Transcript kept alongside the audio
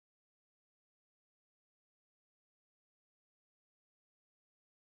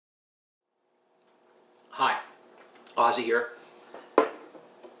Hi, Ozzy here.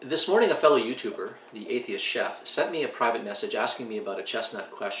 This morning a fellow YouTuber, the Atheist Chef, sent me a private message asking me about a chestnut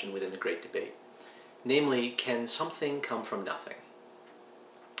question within the Great Debate. Namely, can something come from nothing?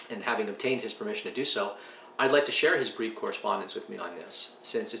 And having obtained his permission to do so, I'd like to share his brief correspondence with me on this,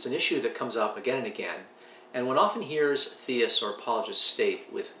 since it's an issue that comes up again and again, and one often hears theists or apologists state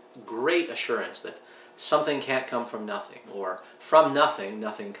with great assurance that something can't come from nothing, or from nothing,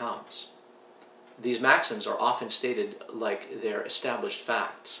 nothing comes. These maxims are often stated like they're established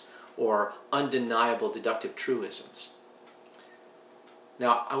facts or undeniable deductive truisms.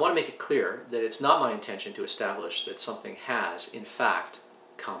 Now, I want to make it clear that it's not my intention to establish that something has, in fact,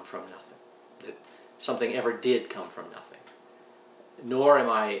 come from nothing, that something ever did come from nothing. Nor am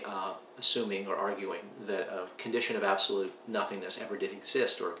I assuming or arguing that a condition of absolute nothingness ever did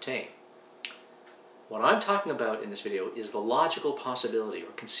exist or obtain. What I'm talking about in this video is the logical possibility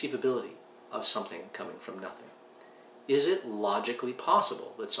or conceivability of something coming from nothing. Is it logically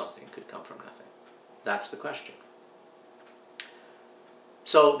possible that something could come from nothing? That's the question.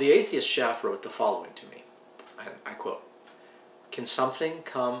 So the Atheist Chef wrote the following to me. I quote, "Can something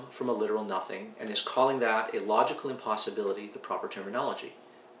come from a literal nothing, and is calling that a logical impossibility the proper terminology?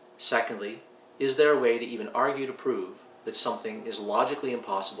 Secondly, is there a way to even argue to prove that something is logically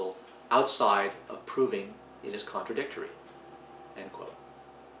impossible outside of proving it is contradictory?" End quote.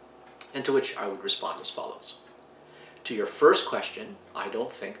 And to which I would respond as follows. To your first question, I don't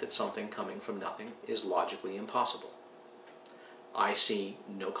think that something coming from nothing is logically impossible. I see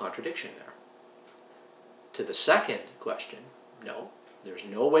no contradiction there. To the second question, no, there's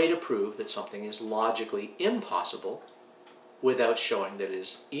no way to prove that something is logically impossible without showing that it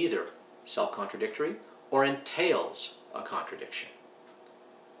is either self-contradictory or entails a contradiction.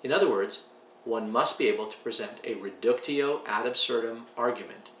 In other words, one must be able to present a reductio ad absurdum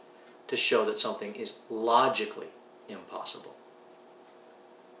argument to show that something is logically impossible.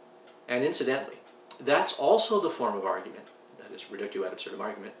 And incidentally, that's also the form of argument, that is reductio ad absurdum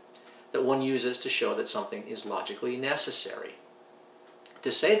argument, that one uses to show that something is logically necessary.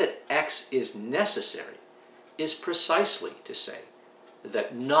 To say that X is necessary is precisely to say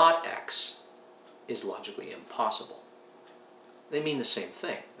that not X is logically impossible. They mean the same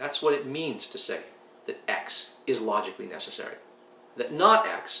thing. That's what it means to say that X is logically necessary. That not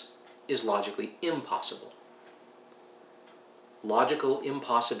X is logically impossible. Logical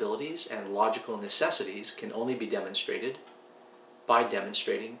impossibilities and logical necessities can only be demonstrated by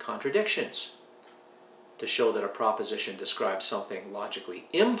demonstrating contradictions. To show that a proposition describes something logically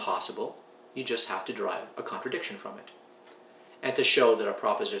impossible, you just have to derive a contradiction from it. And to show that a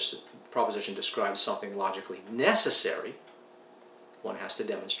proposition describes something logically necessary, one has to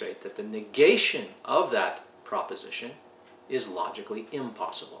demonstrate that the negation of that proposition is logically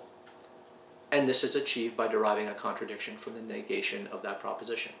impossible. And this is achieved by deriving a contradiction from the negation of that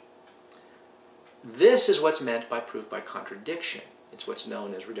proposition. This is what's meant by proof by contradiction. It's what's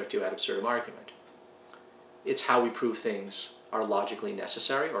known as reductio ad absurdum argument. It's how we prove things are logically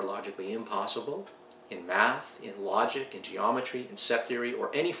necessary or logically impossible in math, in logic, in geometry, in set theory, or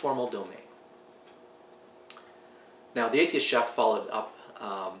any formal domain. Now, the Atheist Chef followed up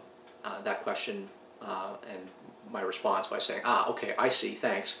that question and my response by saying, okay, I see,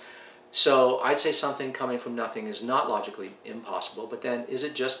 thanks. So I'd say something coming from nothing is not logically impossible, but then is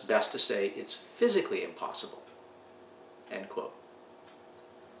it just best to say it's physically impossible? End quote.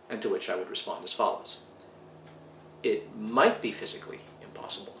 And to which I would respond as follows. It might be physically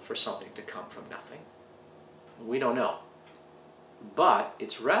impossible for something to come from nothing. We don't know. But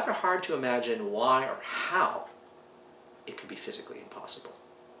it's rather hard to imagine why or how it could be physically impossible.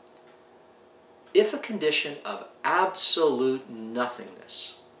 If a condition of absolute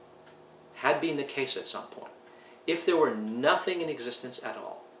nothingness had been the case at some point, if there were nothing in existence at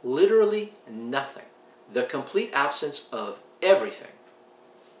all, literally nothing, the complete absence of everything,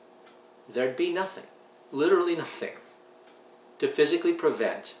 there'd be nothing, literally nothing, to physically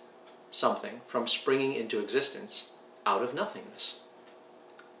prevent something from springing into existence out of nothingness.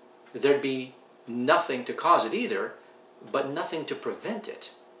 There'd be nothing to cause it either, but nothing to prevent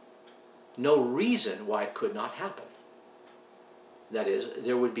it. No reason why it could not happen. That is,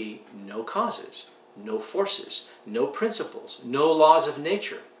 there would be no causes, no forces, no principles, no laws of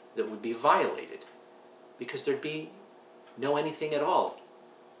nature that would be violated, because there'd be no anything at all.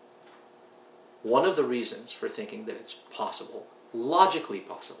 One of the reasons for thinking that it's possible, logically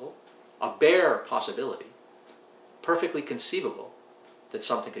possible, a bare possibility, perfectly conceivable, that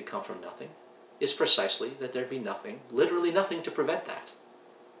something could come from nothing, is precisely that there'd be nothing, literally nothing to prevent that.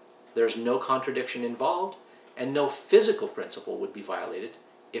 There's no contradiction involved, and no physical principle would be violated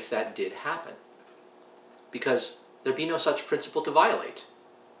if that did happen. because there'd be no such principle to violate.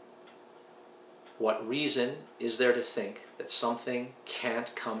 What reason is there to think that something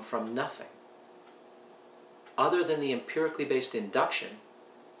can't come from nothing, other than the empirically based induction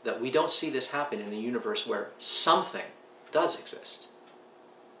that we don't see this happen in a universe where something does exist?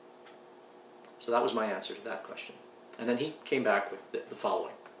 So that was my answer to that question. And then he came back with the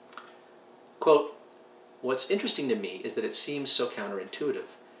following. Quote, "What's interesting to me is that it seems so counterintuitive,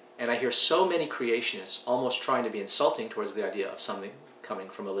 and I hear so many creationists almost trying to be insulting towards the idea of something coming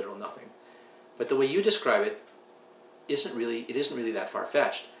from a literal nothing. But the way you describe it isn't really that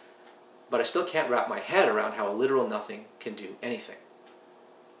far-fetched. But I still can't wrap my head around how a literal nothing can do anything."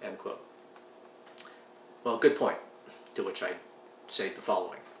 End quote. Well, good point, to which I say the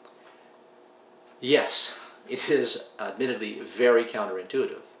following. Yes, it is admittedly very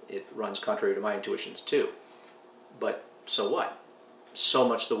counterintuitive. It runs contrary to my intuitions too. But so what? So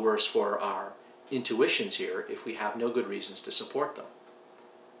much the worse for our intuitions here if we have no good reasons to support them.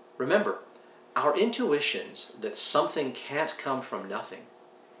 Remember, our intuitions that something can't come from nothing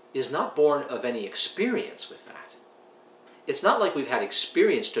is not born of any experience with that. It's not like we've had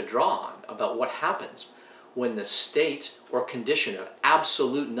experience to draw on about what happens when the state or condition of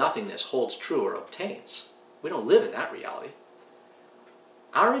absolute nothingness holds true or obtains. We don't live in that reality.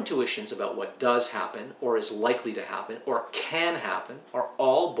 Our intuitions about what does happen, or is likely to happen, or can happen, are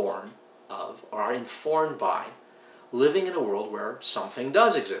all born of, or are informed by, living in a world where something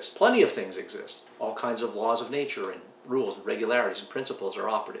does exist. Plenty of things exist. All kinds of laws of nature and rules and regularities and principles are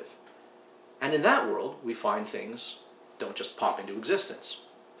operative. And in that world, we find things don't just pop into existence.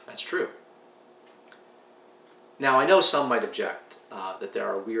 That's true. Now, I know some might object that there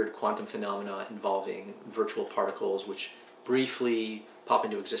are weird quantum phenomena involving virtual particles which briefly pop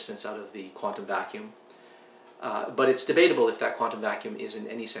into existence out of the quantum vacuum. But it's debatable if that quantum vacuum is in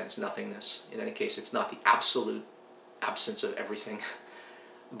any sense nothingness. In any case, it's not the absolute absence of everything.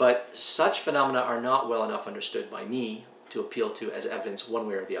 But such phenomena are not well enough understood by me to appeal to as evidence one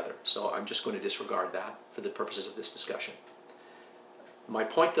way or the other. So I'm just going to disregard that for the purposes of this discussion. My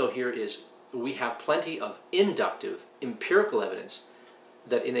point, though, here is we have plenty of inductive, empirical evidence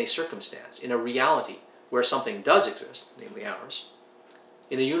that in a circumstance, in a reality where something does exist, namely ours,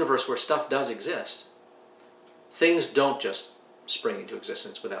 in a universe where stuff does exist, things don't just spring into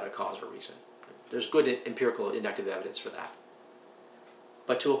existence without a cause or reason. There's good empirical inductive evidence for that.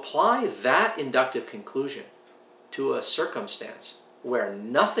 But to apply that inductive conclusion to a circumstance where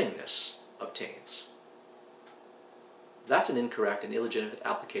nothingness obtains, that's an incorrect and illegitimate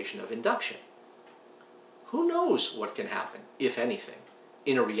application of induction. Who knows what can happen, if anything,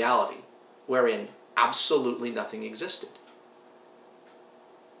 in a reality wherein absolutely nothing existed?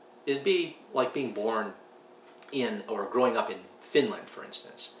 It'd be like being born in or growing up in Finland, for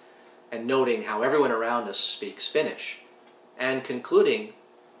instance, and noting how everyone around us speaks Finnish, and concluding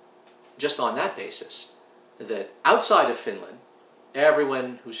just on that basis that outside of Finland,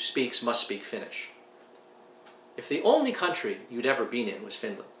 everyone who speaks must speak Finnish. If the only country you'd ever been in was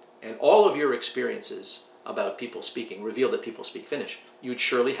Finland, and all of your experiences about people speaking reveal that people speak Finnish, you'd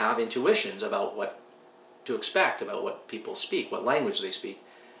surely have intuitions about what to expect about what people speak, what language they speak,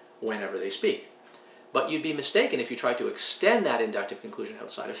 whenever they speak. But you'd be mistaken if you tried to extend that inductive conclusion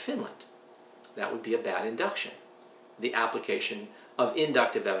outside of Finland. That would be a bad induction. The application of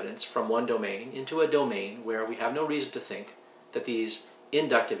inductive evidence from one domain into a domain where we have no reason to think that these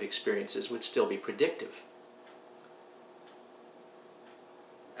inductive experiences would still be predictive.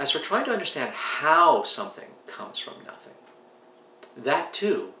 As for trying to understand how something comes from nothing, that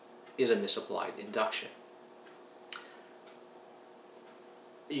too is a misapplied induction.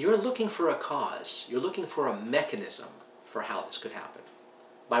 You're looking for a cause, you're looking for a mechanism for how this could happen,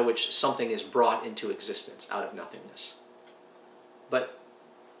 by which something is brought into existence out of nothingness. But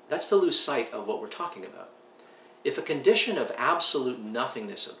that's to lose sight of what we're talking about. If a condition of absolute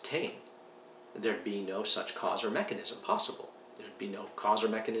nothingness obtained, there'd be no such cause or mechanism possible. There'd be no cause or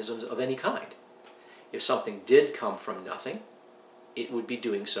mechanisms of any kind. If something did come from nothing, it would be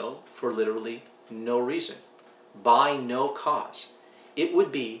doing so for literally no reason, by no cause. It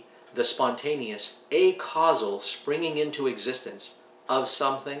would be the spontaneous acausal springing into existence of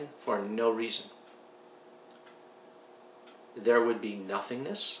something for no reason. There would be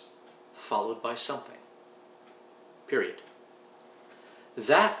nothingness followed by something. Period.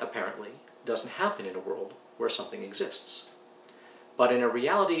 That, apparently, doesn't happen in a world where something exists. But in a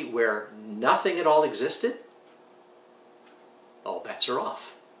reality where nothing at all existed, all bets are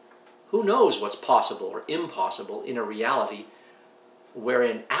off. Who knows what's possible or impossible in a reality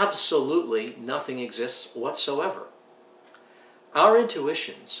wherein absolutely nothing exists whatsoever? Our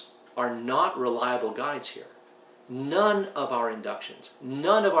intuitions are not reliable guides here. None of our inductions,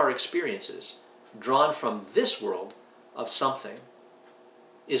 none of our experiences drawn from this world of something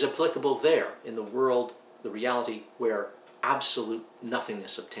is applicable there in the world, the reality where absolute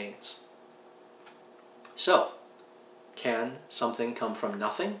nothingness obtains. So, can something come from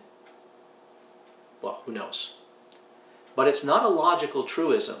nothing? Well, who knows? But it's not a logical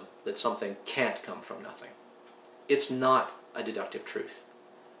truism that something can't come from nothing. It's not a deductive truth.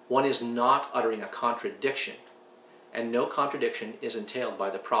 One is not uttering a contradiction, and no contradiction is entailed by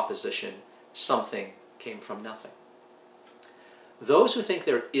the proposition, something came from nothing. Those who think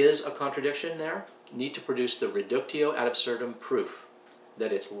there is a contradiction there need to produce the reductio ad absurdum proof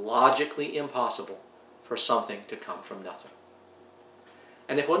that it's logically impossible for something to come from nothing.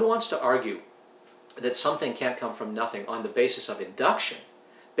 And if one wants to argue that something can't come from nothing on the basis of induction,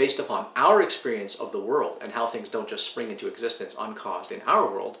 based upon our experience of the world and how things don't just spring into existence uncaused in our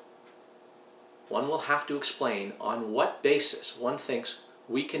world, one will have to explain on what basis one thinks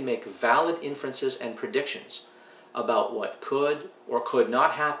we can make valid inferences and predictions about what could or could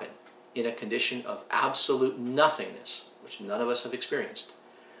not happen in a condition of absolute nothingness, which none of us have experienced,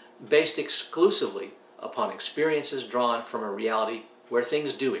 based exclusively upon experiences drawn from a reality where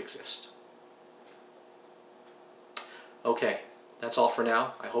things do exist. Okay, that's all for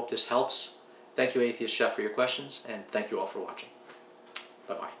now. I hope this helps. Thank you, Atheist Chef, for your questions, and thank you all for watching.